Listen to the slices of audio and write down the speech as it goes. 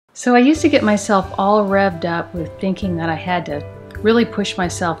So I used to get myself all revved up with thinking that I had to really push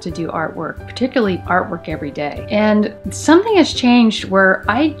myself to do artwork, particularly artwork every day. And something has changed where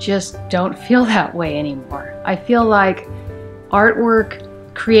I just don't feel that way anymore. I feel like artwork,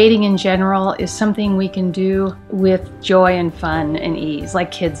 creating in general, is something we can do with joy and fun and ease,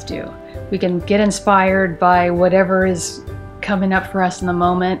 like kids do. We can get inspired by whatever is coming up for us in the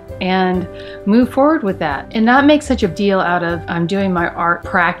moment and move forward with that and not make such a deal out of I'm doing my art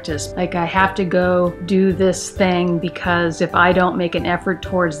practice, like I have to go do this thing because if I don't make an effort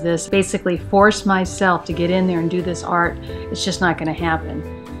towards this, basically force myself to get in there and do this art, it's just not going to happen.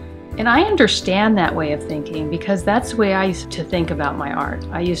 And I understand that way of thinking because that's the way I used to think about my art.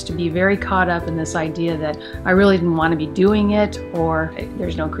 I used to be very caught up in this idea that I really didn't want to be doing it, or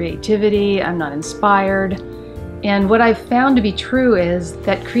there's no creativity, I'm not inspired. And what I've found to be true is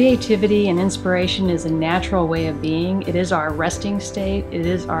that creativity and inspiration is a natural way of being. It is our resting state. It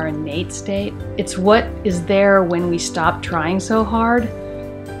is our innate state. It's what is there when we stop trying so hard.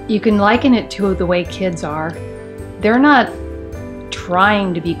 You can liken it to the way kids are. They're not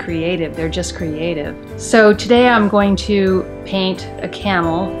trying to be creative, they're just creative. So today I'm going to paint a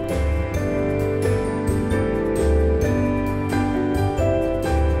camel.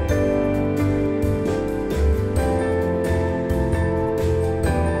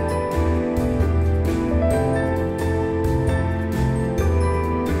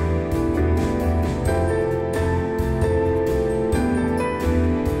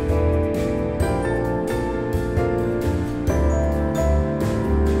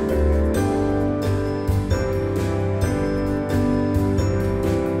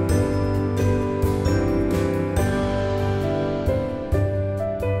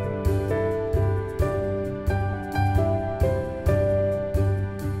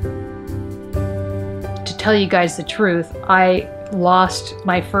 Tell you guys the truth, I lost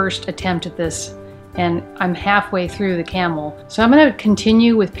my first attempt at this and I'm halfway through the camel. So I'm going to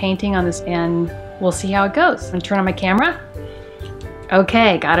continue with painting on this and we'll see how it goes. I'm going to turn on my camera.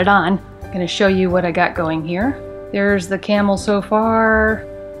 Okay, got it on. I'm going to show you what I got going here. There's the camel so far,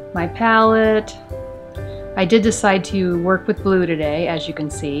 my palette. I did decide to work with blue today, as you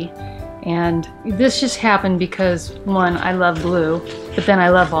can see. And this just happened because, one, I love blue, but then I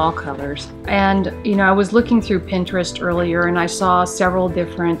love all colors. And, you know, I was looking through Pinterest earlier and I saw several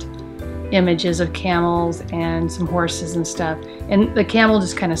different images of camels and some horses and stuff. And the camel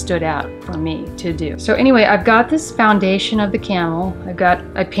just kind of stood out for me to do. So anyway, I've got this foundation of the camel.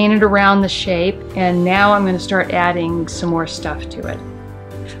 I painted around the shape and now I'm going to start adding some more stuff to it.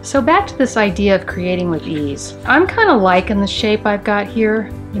 So back to this idea of creating with ease. I'm kind of liking the shape I've got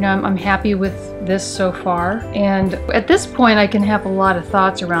here. You know, I'm happy with this so far. And at this point, I can have a lot of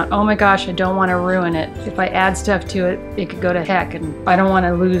thoughts around, oh my gosh, I don't want to ruin it. If I add stuff to it, it could go to heck and I don't want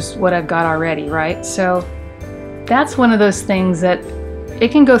to lose what I've got already, right? So that's one of those things that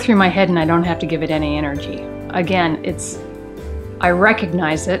it can go through my head and I don't have to give it any energy. Again, I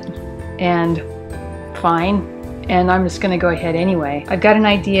recognize it and fine. And I'm just going to go ahead anyway. I've got an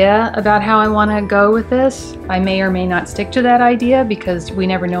idea about how I want to go with this. I may or may not stick to that idea because we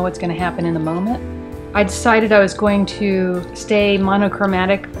never know what's going to happen in the moment. I decided I was going to stay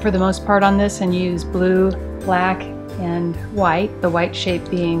monochromatic for the most part on this and use blue, black, and white, the white shape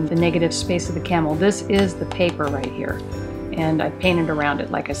being the negative space of the camel. This is the paper right here, and I painted around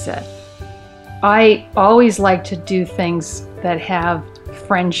it like I said. I always like to do things that have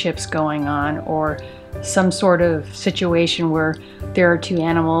friendships going on or some sort of situation where there are two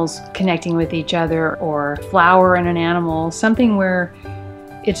animals connecting with each other, or a flower and an animal, something where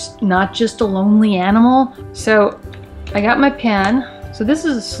it's not just a lonely animal. So I got my pen. So this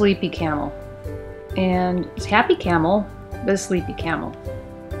is a sleepy camel, and it's a happy camel, but a sleepy camel.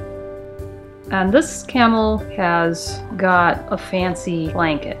 And this camel has got a fancy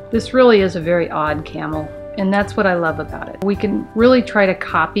blanket. This really is a very odd camel. And that's what I love about it. We can really try to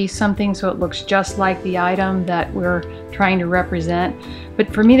copy something so it looks just like the item that we're trying to represent.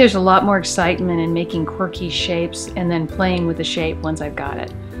 But for me, there's a lot more excitement in making quirky shapes and then playing with the shape once I've got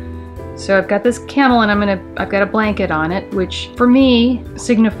it. So I've got this camel and I've got a blanket on it, which for me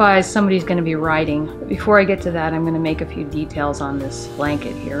signifies somebody's going to be riding. But before I get to that, I'm going to make a few details on this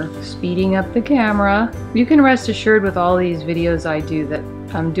blanket here. Speeding up the camera. You can rest assured with all these videos I do that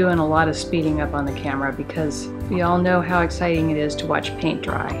I'm doing a lot of speeding up on the camera because we all know how exciting it is to watch paint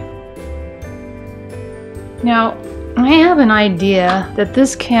dry. Now, I have an idea that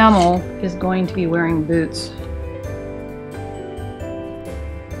this camel is going to be wearing boots.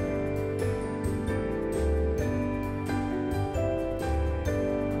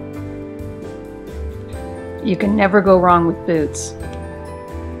 You can never go wrong with boots.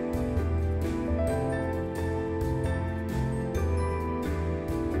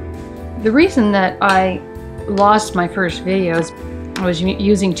 The reason that I lost my first videos was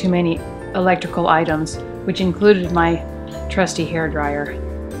using too many electrical items, which included my trusty hairdryer.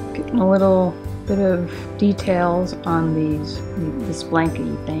 Getting a little bit of details on this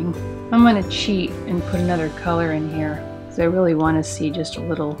blankety thing. I'm going to cheat and put another color in here because I really want to see just a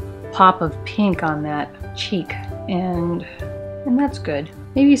little pop of pink on that cheek, and that's good.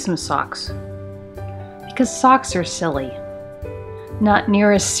 Maybe some socks, because socks are silly, not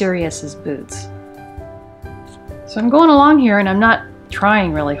near as serious as boots. So I'm going along here and I'm not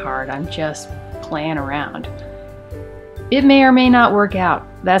trying really hard, I'm just playing around. It may or may not work out.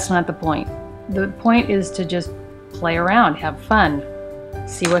 That's not the point. The point is to just play around, have fun,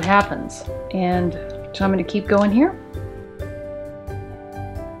 see what happens. And so I'm going to keep going here.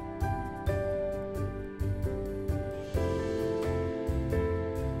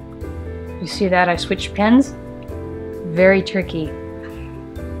 You see that I switched pens? Very tricky.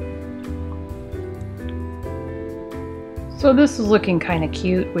 So this is looking kind of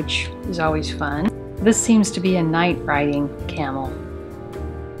cute, which is always fun. This seems to be a night riding camel.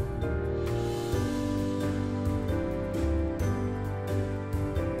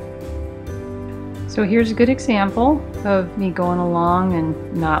 So here's a good example of me going along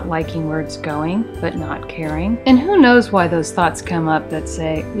and not liking where it's going, but not caring. And who knows why those thoughts come up that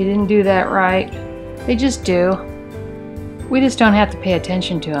say, you didn't do that right. They just do. We just don't have to pay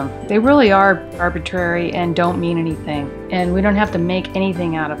attention to them. They really are arbitrary and don't mean anything. And we don't have to make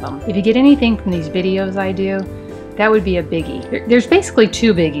anything out of them. If you get anything from these videos I do, that would be a biggie. There's basically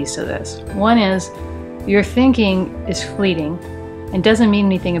two biggies to this. One is your thinking is fleeting and doesn't mean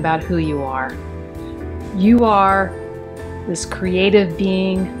anything about who you are. You are this creative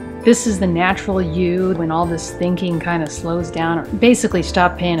being. This is the natural you when all this thinking kind of slows down, or basically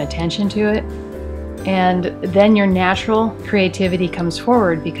stop paying attention to it. And then your natural creativity comes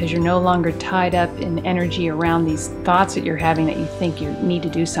forward because you're no longer tied up in energy around these thoughts that you're having that you think you need to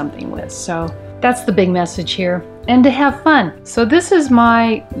do something with. So that's the big message here. And to have fun. So this is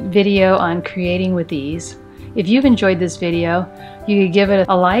my video on creating with ease. If you've enjoyed this video, you could give it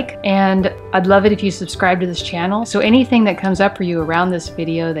a like, and I'd love it if you subscribe to this channel. So anything that comes up for you around this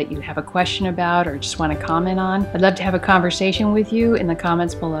video that you have a question about or just want to comment on, I'd love to have a conversation with you in the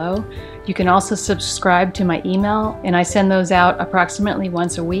comments below. You can also subscribe to my email, and I send those out approximately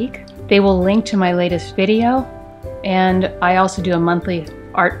once a week. They will link to my latest video, and I also do a monthly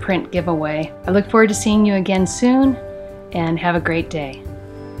art print giveaway. I look forward to seeing you again soon, and have a great day.